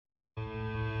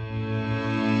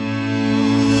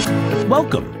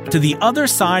Welcome to the Other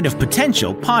Side of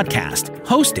Potential podcast,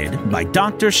 hosted by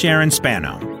Dr. Sharon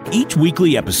Spano. Each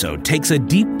weekly episode takes a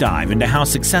deep dive into how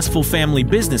successful family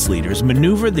business leaders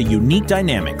maneuver the unique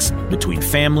dynamics between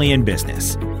family and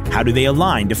business. How do they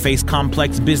align to face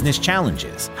complex business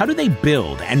challenges? How do they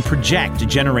build and project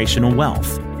generational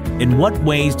wealth? In what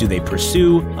ways do they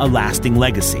pursue a lasting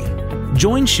legacy?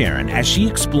 Join Sharon as she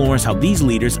explores how these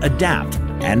leaders adapt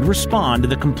and respond to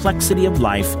the complexity of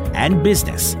life and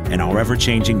business in our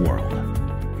ever-changing world.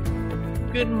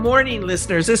 Good morning,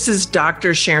 listeners. This is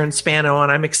Dr. Sharon Spano,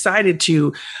 and I'm excited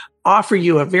to offer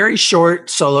you a very short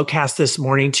solo cast this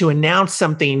morning to announce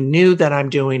something new that I'm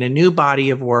doing, a new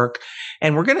body of work.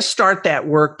 And we're going to start that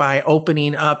work by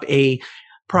opening up a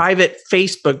private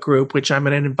Facebook group, which I'm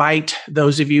going to invite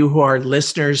those of you who are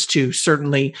listeners to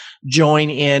certainly join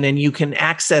in. And you can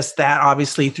access that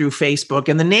obviously through Facebook.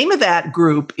 And the name of that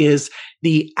group is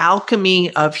The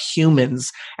Alchemy of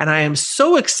Humans. And I am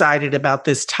so excited about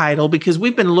this title because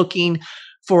we've been looking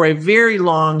for a very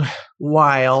long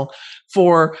while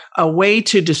for a way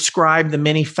to describe the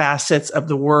many facets of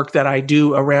the work that I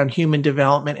do around human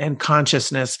development and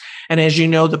consciousness. And as you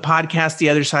know, the podcast, The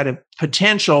Other Side of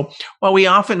Potential, while we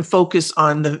often focus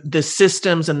on the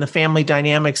systems and the family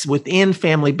dynamics within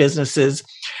family businesses,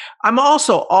 I'm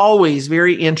also always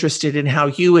very interested in how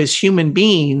you as human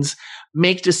beings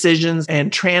make decisions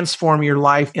and transform your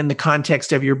life in the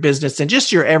context of your business and just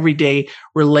your everyday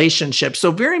relationships.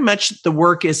 So very much the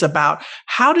work is about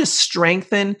how to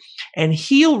strengthen and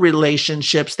heal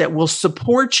relationships that will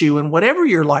support you in whatever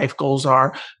your life goals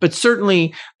are, but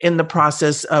certainly in the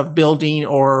process of building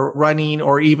or running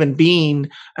or even being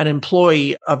an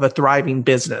employee of a thriving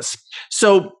business.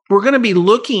 So we're going to be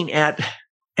looking at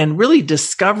and really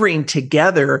discovering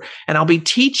together. And I'll be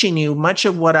teaching you much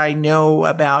of what I know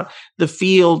about the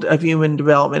field of human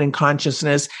development and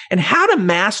consciousness and how to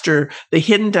master the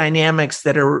hidden dynamics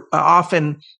that are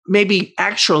often maybe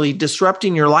actually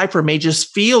disrupting your life or may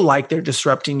just feel like they're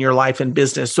disrupting your life and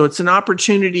business. So it's an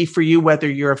opportunity for you, whether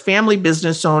you're a family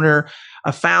business owner,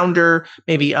 a founder,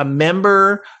 maybe a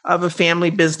member of a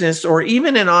family business, or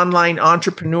even an online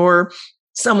entrepreneur,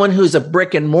 someone who's a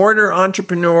brick and mortar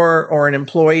entrepreneur or an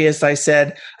employee, as I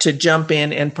said, to jump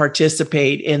in and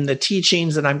participate in the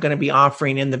teachings that I'm going to be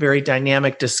offering in the very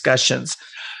dynamic discussions.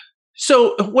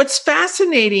 So what's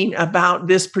fascinating about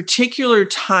this particular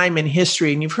time in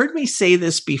history, and you've heard me say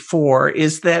this before,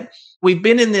 is that we've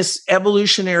been in this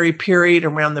evolutionary period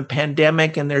around the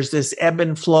pandemic, and there's this ebb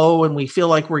and flow, and we feel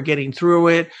like we're getting through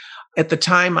it. At the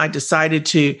time I decided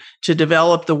to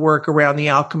develop the work around the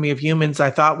alchemy of humans, I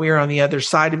thought we were on the other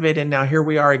side of it. And now here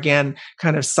we are again,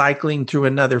 kind of cycling through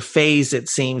another phase, it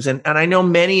seems. And I know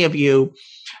many of you,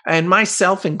 and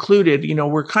myself included,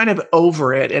 we're kind of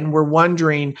over it and we're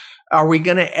wondering, are we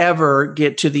going to ever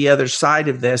get to the other side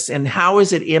of this? And how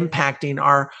is it impacting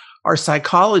our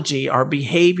psychology, our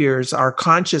behaviors, our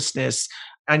consciousness?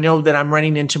 I know that I'm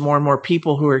running into more and more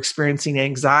people who are experiencing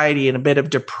anxiety and a bit of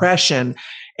depression.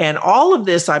 And all of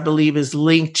this, I believe, is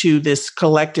linked to this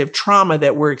collective trauma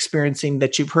that we're experiencing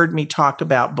that you've heard me talk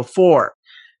about before.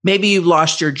 Maybe you've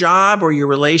lost your job or your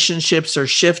relationships are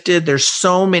shifted. There's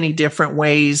so many different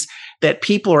ways that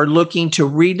people are looking to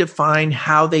redefine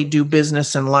how they do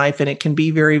business and life, and it can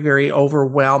be very, very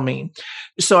overwhelming.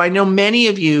 So I know many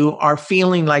of you are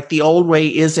feeling like the old way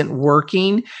isn't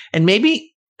working, and maybe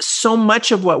so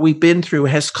much of what we've been through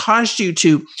has caused you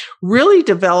to really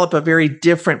develop a very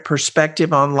different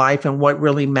perspective on life and what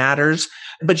really matters,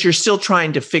 but you're still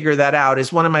trying to figure that out.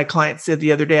 As one of my clients said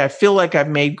the other day, I feel like I've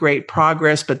made great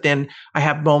progress, but then I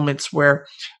have moments where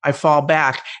I fall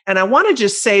back. And I want to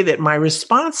just say that my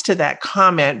response to that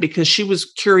comment, because she was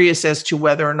curious as to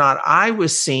whether or not I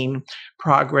was seeing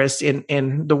progress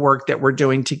in the work that we're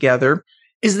doing together,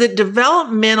 is that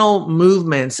developmental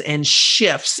movements and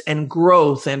shifts and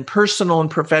growth and personal and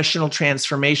professional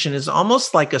transformation is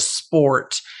almost like a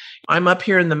sport. I'm up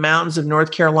here in the mountains of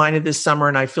North Carolina this summer,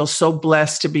 and I feel so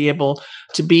blessed to be able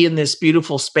to be in this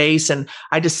beautiful space. And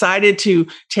I decided to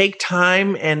take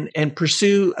time and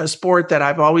pursue a sport that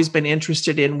I've always been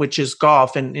interested in, which is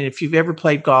golf. And if you've ever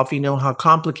played golf, you know how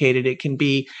complicated it can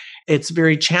be. It's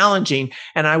very challenging.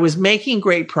 And I was making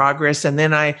great progress. And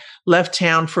then I left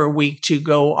town for a week to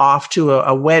go off to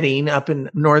a wedding up in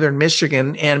northern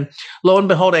Michigan. And lo and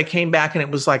behold, I came back and it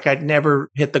was like I'd never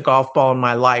hit the golf ball in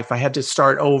my life. I had to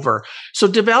start over. So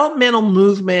developmental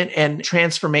movement and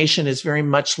transformation is very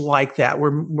much like that.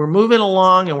 We're moving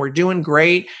along and we're doing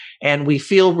great. and we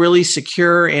feel really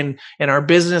secure in our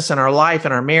business and our life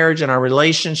and our marriage and our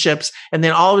relationships. And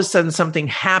then all of a sudden something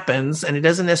happens, and it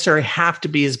doesn't necessarily have to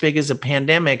be as big as a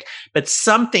pandemic, but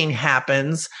something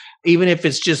happens, even if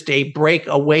it's just a break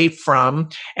away from,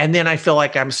 and then I feel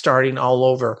like I'm starting all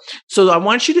over. So I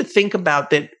want you to think about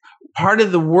that. Part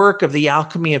of the work of the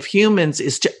alchemy of humans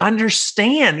is to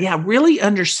understand, really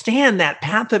understand that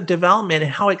path of development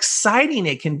and how exciting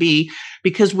it can be,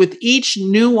 because with each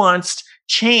nuanced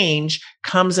change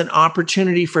comes an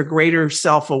opportunity for greater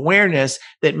self-awareness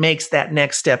that makes that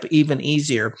next step even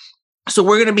easier. So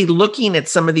we're going to be looking at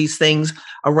some of these things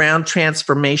around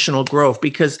transformational growth,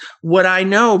 because what I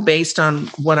know based on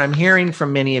what I'm hearing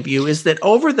from many of you is that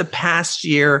over the past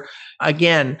year,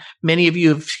 again, many of you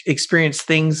have experienced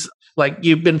things like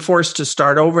you've been forced to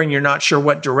start over and you're not sure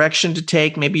what direction to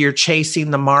take. Maybe you're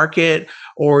chasing the market,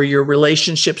 or your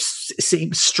relationships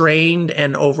seem strained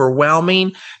and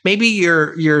overwhelming. Maybe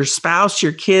your spouse,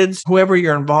 your kids, whoever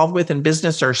you're involved with in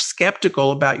business are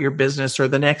skeptical about your business or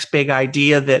the next big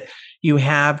idea that you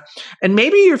have. And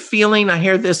maybe you're feeling, I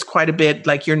hear this quite a bit,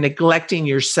 like you're neglecting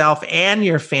yourself and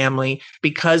your family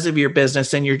because of your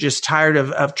business, and you're just tired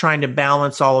of trying to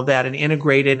balance all of that and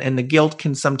integrate it, and the guilt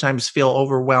can sometimes feel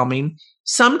overwhelming.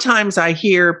 Sometimes I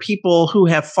hear people who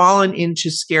have fallen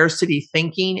into scarcity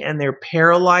thinking, and they're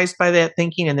paralyzed by that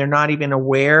thinking, and they're not even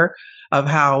aware of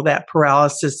how that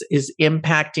paralysis is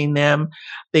impacting them.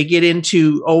 They get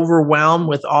into overwhelm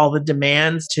with all the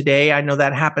demands today. I know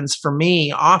that happens for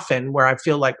me often, where I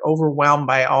feel like overwhelmed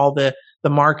by all the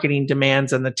marketing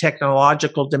demands and the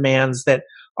technological demands that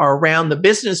are around the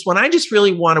business, when I just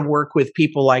really want to work with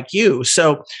people like you.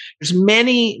 So there's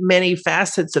many, many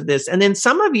facets of this. And then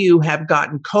some of you have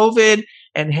gotten COVID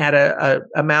and had a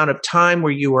amount of time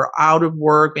where you were out of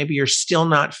work. Maybe you're still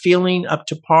not feeling up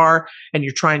to par, and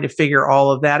you're trying to figure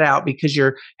all of that out because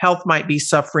your health might be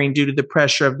suffering due to the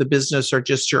pressure of the business or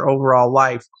just your overall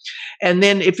life. And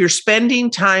then if you're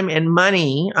spending time and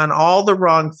money on all the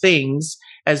wrong things,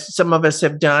 as some of us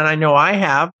have done, I know I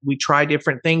have, we try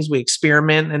different things, we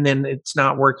experiment, and then it's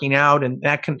not working out, and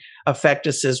that can affect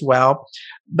us as well.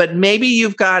 But maybe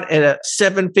you've got a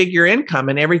 7-figure income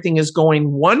and everything is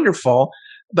going wonderful,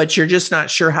 but you're just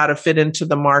not sure how to fit into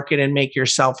the market and make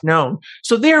yourself known.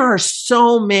 So there are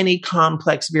so many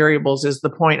complex variables, is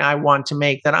the point I want to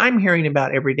make, that I'm hearing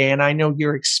about every day, and I know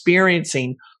you're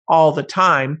experiencing all the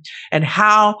time. And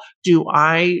how do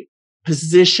I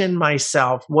position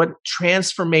myself? What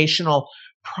transformational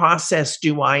process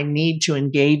do I need to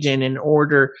engage in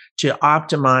order to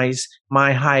optimize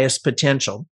my highest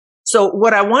potential? So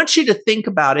what I want you to think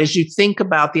about as you think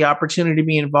about the opportunity to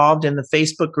be involved in the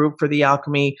Facebook group for the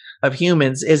Alchemy of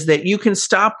Humans is that you can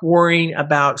stop worrying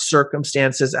about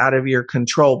circumstances out of your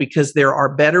control, because there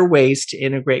are better ways to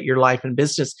integrate your life and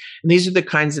business. And these are the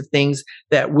kinds of things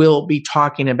that we'll be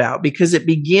talking about, because it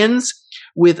begins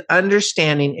with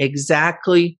understanding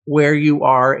exactly where you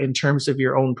are in terms of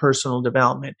your own personal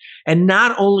development, and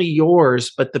not only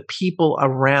yours, but the people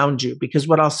around you. Because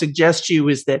what I'll suggest to you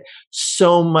is that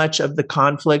so much of the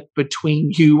conflict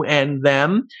between you and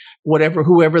them,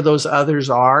 whoever those others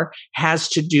are, has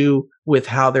to do with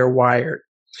how they're wired.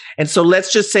 And so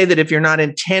let's just say that if you're not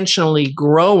intentionally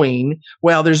growing,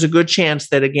 well, there's a good chance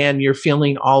that, again, you're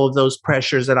feeling all of those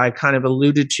pressures that I kind of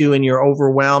alluded to, and you're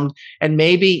overwhelmed and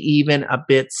maybe even a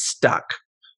bit stuck.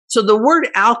 So the word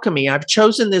alchemy, I've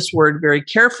chosen this word very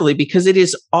carefully because it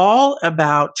is all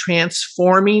about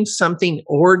transforming something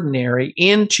ordinary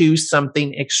into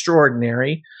something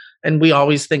extraordinary. And we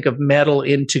always think of metal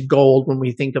into gold when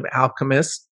we think of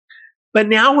alchemists. But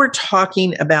now we're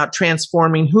talking about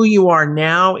transforming who you are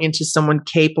now into someone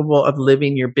capable of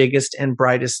living your biggest and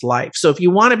brightest life. So if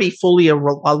you want to be fully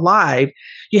alive,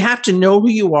 you have to know who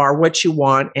you are, what you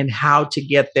want, and how to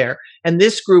get there. And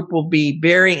this group will be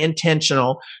very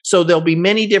intentional. So there'll be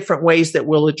many different ways that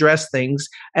we'll address things.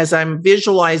 As I'm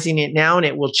visualizing it now, and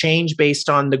it will change based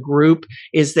on the group,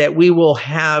 is that we will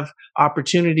have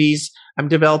opportunities. I'm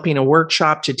developing a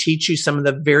workshop to teach you some of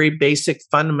the very basic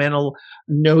fundamental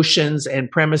notions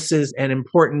and premises and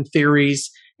important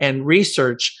theories and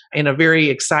research in a very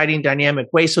exciting, dynamic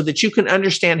way, so that you can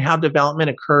understand how development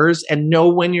occurs and know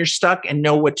when you're stuck and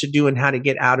know what to do and how to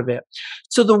get out of it.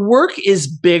 So the work is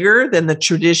bigger than the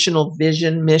traditional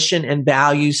vision, mission, and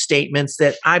value statements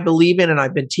that I believe in and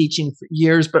I've been teaching for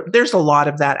years, but there's a lot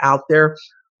of that out there.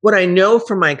 What I know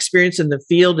from my experience in the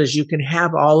field is you can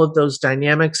have all of those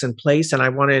dynamics in place, and I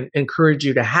want to encourage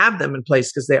you to have them in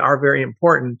place because they are very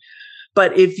important.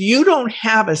 But if you don't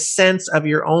have a sense of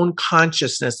your own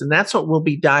consciousness, and that's what we'll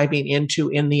be diving into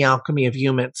in the Alchemy of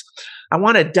Humans, I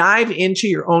want to dive into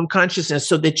your own consciousness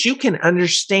so that you can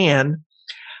understand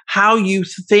how you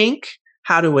think,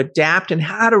 how to adapt, and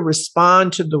how to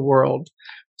respond to the world.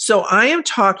 So I am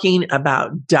talking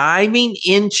about diving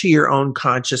into your own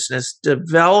consciousness,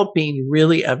 developing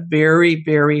really a very,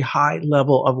 very high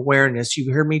level of awareness. You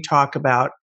hear me talk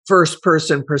about first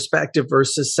person perspective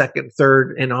versus second,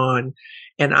 third, and on.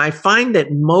 And I find that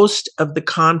most of the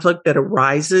conflict that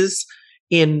arises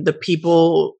in the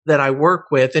people that I work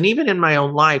with, and even in my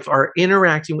own life, are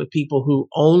interacting with people who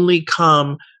only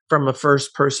come from a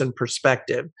first person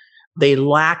perspective. They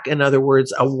lack, in other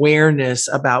words, awareness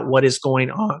about what is going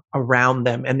on around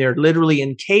them. And they're literally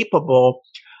incapable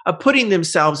of putting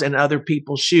themselves in other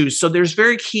people's shoes. So there's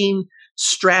very keen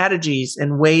strategies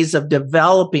and ways of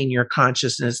developing your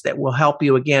consciousness that will help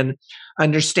you, again,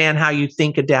 understand how you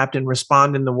think, adapt, and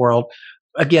respond in the world.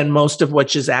 Again, most of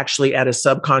which is actually at a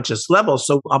subconscious level.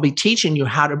 So I'll be teaching you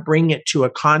how to bring it to a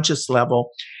conscious level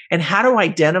and how to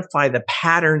identify the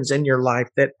patterns in your life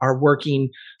that are working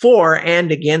for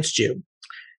and against you.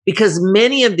 Because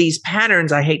many of these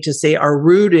patterns, I hate to say, are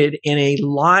rooted in a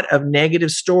lot of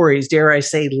negative stories, dare I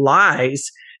say lies,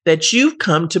 that you've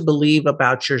come to believe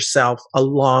about yourself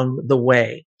along the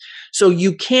way. So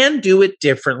you can do it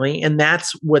differently. And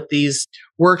that's what these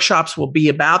workshops will be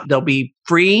about. They'll be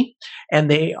free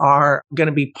and they are going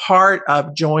to be part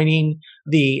of joining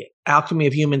the Alchemy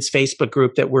of Humans Facebook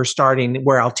group that we're starting,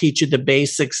 where I'll teach you the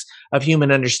basics of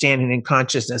human understanding and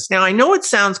consciousness. Now, I know it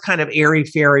sounds kind of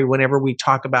airy-fairy whenever we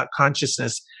talk about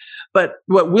consciousness, but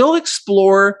what we'll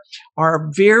explore are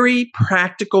very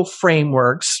practical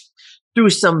frameworks through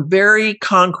some very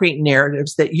concrete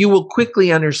narratives that you will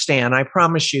quickly understand. I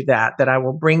promise you that I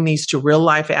will bring these to real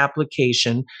life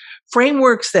application,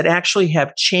 frameworks that actually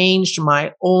have changed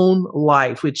my own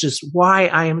life, which is why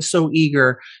I am so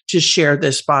eager to share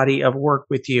this body of work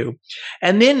with you.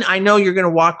 And then I know you're going to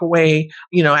walk away,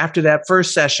 after that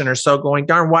first session or so going,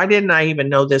 darn, why didn't I even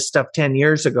know this stuff 10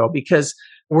 years ago? Because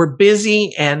we're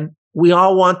busy and we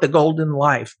all want the golden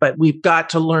life, but we've got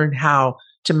to learn how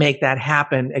to make that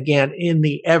happen, again, in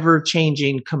the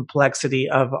ever-changing complexity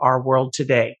of our world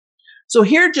today. So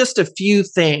here are just a few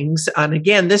things. And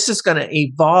again, this is going to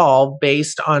evolve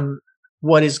based on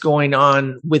what is going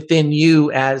on within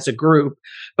you as a group.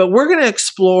 But we're going to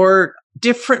explore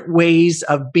different ways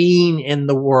of being in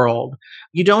the world.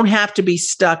 You don't have to be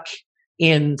stuck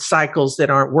in cycles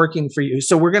that aren't working for you.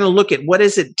 So we're going to look at what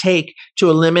does it take to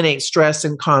eliminate stress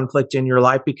and conflict in your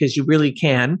life, because you really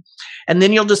can. And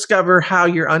then you'll discover how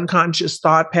your unconscious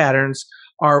thought patterns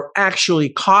are actually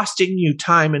costing you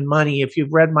time and money. If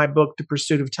you've read my book, The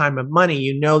Pursuit of Time and Money,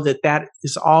 you know that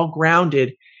is all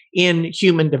grounded in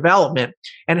human development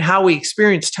and how we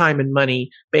experience time and money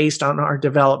based on our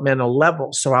developmental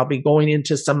levels. So I'll be going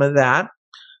into some of that.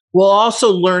 We'll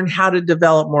also learn how to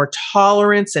develop more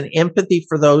tolerance and empathy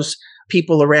for those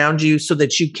people around you so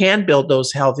that you can build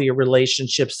those healthier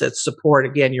relationships that support,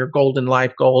 again, your golden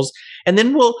life goals. And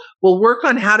then we'll work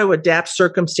on how to adapt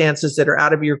circumstances that are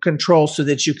out of your control so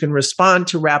that you can respond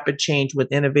to rapid change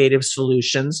with innovative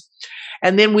solutions.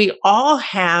 And then we all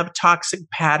have toxic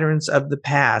patterns of the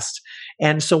past.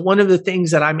 And so one of the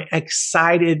things that I'm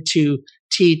excited to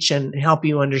teach and help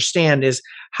you understand is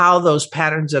how those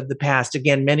patterns of the past,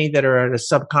 again, many that are at a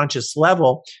subconscious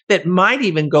level that might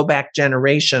even go back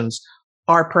generations,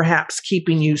 are perhaps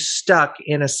keeping you stuck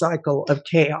in a cycle of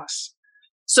chaos.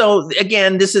 So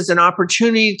again, this is an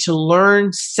opportunity to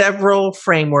learn several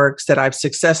frameworks that I've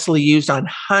successfully used on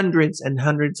hundreds and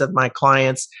hundreds of my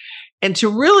clients, and to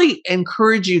really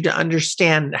encourage you to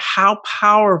understand how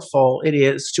powerful it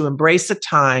is to embrace a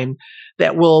time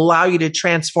that will allow you to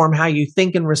transform how you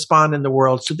think and respond in the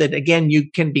world so that, again, you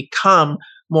can become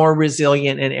more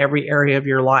resilient in every area of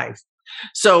your life.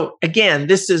 So again,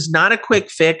 this is not a quick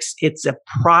fix. It's a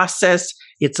process.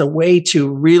 It's a way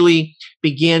to really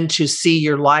begin to see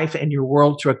your life and your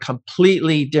world through a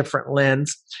completely different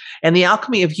lens. And the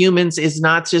Alchemy of Humans is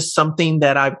not just something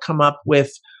that I've come up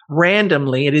with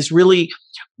randomly. It is really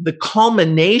the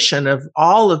culmination of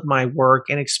all of my work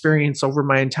and experience over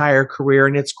my entire career.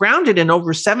 And it's grounded in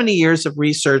over 70 years of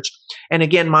research. And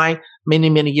again, my many,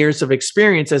 many years of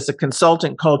experience as a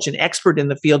consultant, coach, and expert in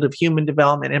the field of human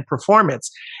development and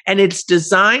performance. And it's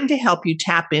designed to help you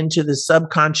tap into the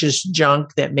subconscious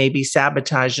junk that may be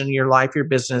sabotaging your life, your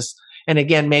business, and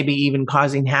again, maybe even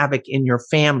causing havoc in your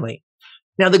family.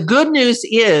 Now, the good news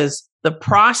is the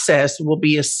process will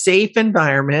be a safe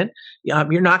environment.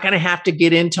 You're not going to have to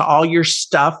get into all your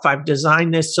stuff. I've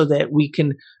designed this so that we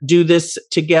can do this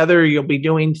together. You'll be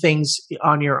doing things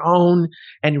on your own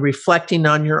and reflecting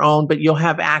on your own, but you'll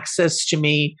have access to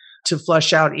me to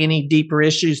flush out any deeper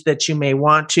issues that you may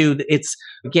want to.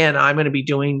 Again, I'm going to be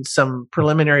doing some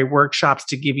preliminary workshops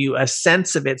to give you a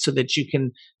sense of it so that you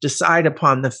can decide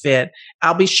upon the fit.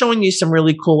 I'll be showing you some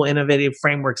really cool, innovative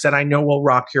frameworks that I know will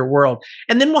rock your world.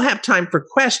 And then we'll have time for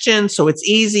questions, so it's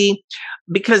easy.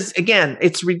 Because again,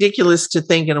 it's ridiculous to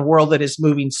think in a world that is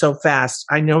moving so fast.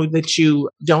 I know that you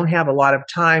don't have a lot of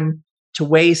time to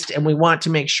waste, and we want to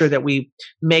make sure that we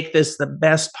make this the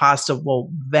best possible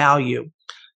value.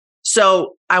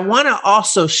 So I want to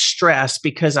also stress,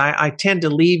 because I tend to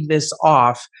leave this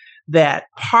off, that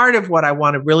part of what I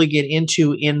want to really get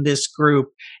into in this group,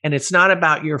 and it's not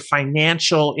about your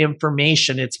financial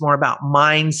information, it's more about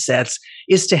mindsets,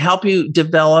 is to help you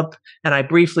develop, and I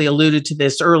briefly alluded to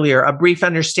this earlier, a brief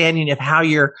understanding of how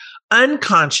your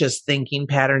unconscious thinking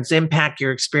patterns impact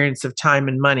your experience of time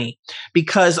and money.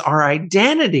 Because our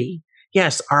identity,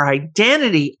 yes, our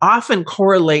identity often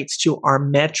correlates to our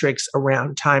metrics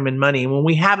around time and money. And when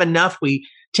we have enough, we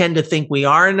tend to think we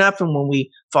are enough. And when we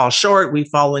fall short, we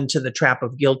fall into the trap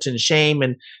of guilt and shame.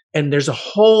 And there's a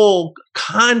whole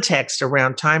context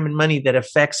around time and money that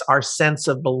affects our sense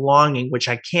of belonging, which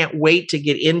I can't wait to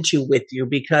get into with you,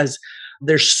 because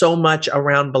there's so much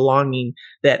around belonging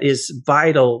that is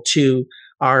vital to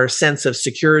our sense of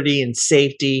security and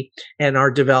safety and our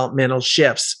developmental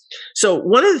shifts. So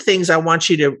one of the things I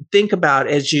want you to think about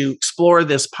as you explore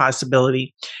this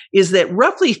possibility is that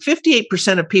roughly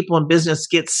 58% of people in business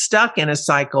get stuck in a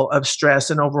cycle of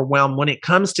stress and overwhelm when it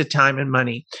comes to time and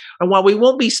money. And while we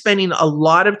won't be spending a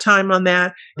lot of time on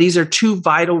that, these are two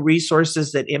vital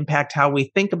resources that impact how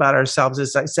we think about ourselves,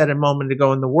 as I said a moment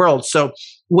ago, in the world. So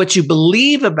what you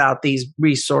believe about these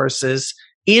resources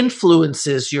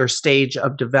influences your stage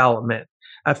of development,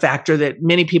 a factor that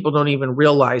many people don't even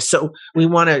realize. So we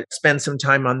want to spend some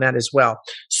time on that as well.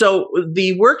 So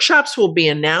the workshops will be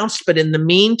announced, but in the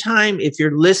meantime, if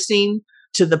you're listening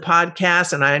to the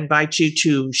podcast, and I invite you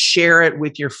to share it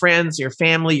with your friends, your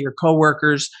family, your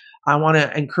coworkers, I want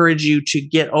to encourage you to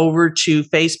get over to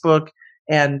Facebook,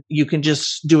 and you can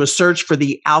just do a search for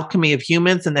the Alchemy of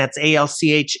Humans, and that's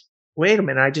ALCH. Wait a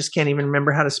minute, I just can't even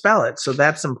remember how to spell it. So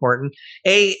that's important.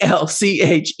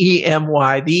 ALCHEMY,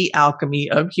 the Alchemy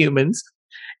of Humans.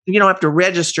 You don't have to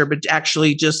register, but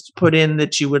actually just put in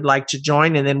that you would like to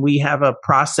join. And then we have a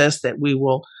process that we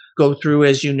will go through,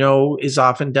 as you know, is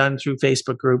often done through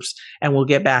Facebook groups, and we'll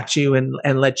get back to you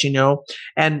and let you know.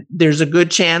 And there's a good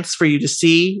chance for you to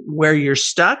see where you're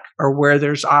stuck or where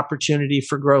there's opportunity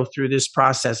for growth through this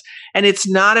process. And it's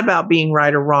not about being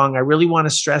right or wrong. I really want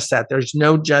to stress that. There's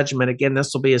no judgment. Again,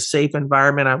 this will be a safe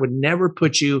environment. I would never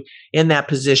put you in that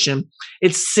position.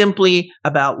 It's simply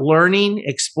about learning,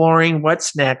 exploring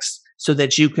what's next so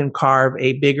that you can carve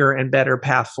a bigger and better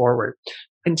path forward.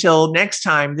 Until next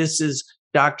time, this is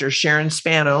Dr. Sharon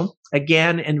Spano,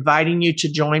 again, inviting you to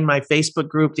join my Facebook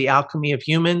group, The Alchemy of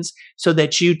Humans, so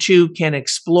that you too can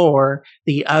explore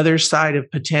the other side of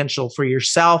potential for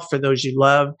yourself, for those you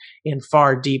love, in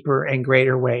far deeper and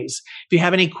greater ways. If you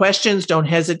have any questions, don't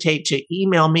hesitate to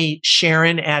email me,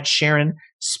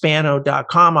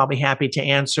 Sharon@SharonSpano.com. I'll be happy to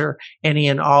answer any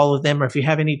and all of them. Or if you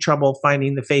have any trouble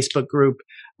finding the Facebook group,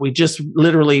 we just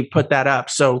literally put that up.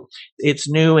 So it's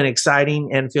new and exciting,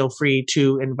 and feel free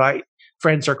to invite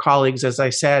friends or colleagues, as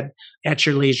I said, at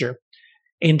your leisure.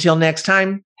 Until next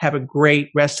time, have a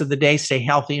great rest of the day. Stay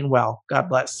healthy and well. God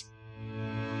bless.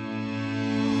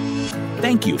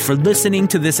 Thank you for listening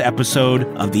to this episode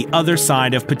of the Other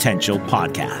Side of Potential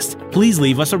podcast. Please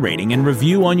leave us a rating and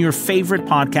review on your favorite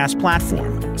podcast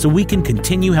platform so we can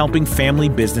continue helping family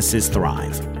businesses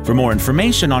thrive. For more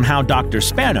information on how Dr.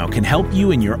 Spano can help you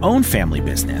in your own family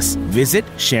business, visit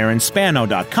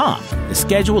SharonSpano.com to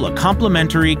schedule a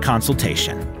complimentary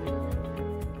consultation.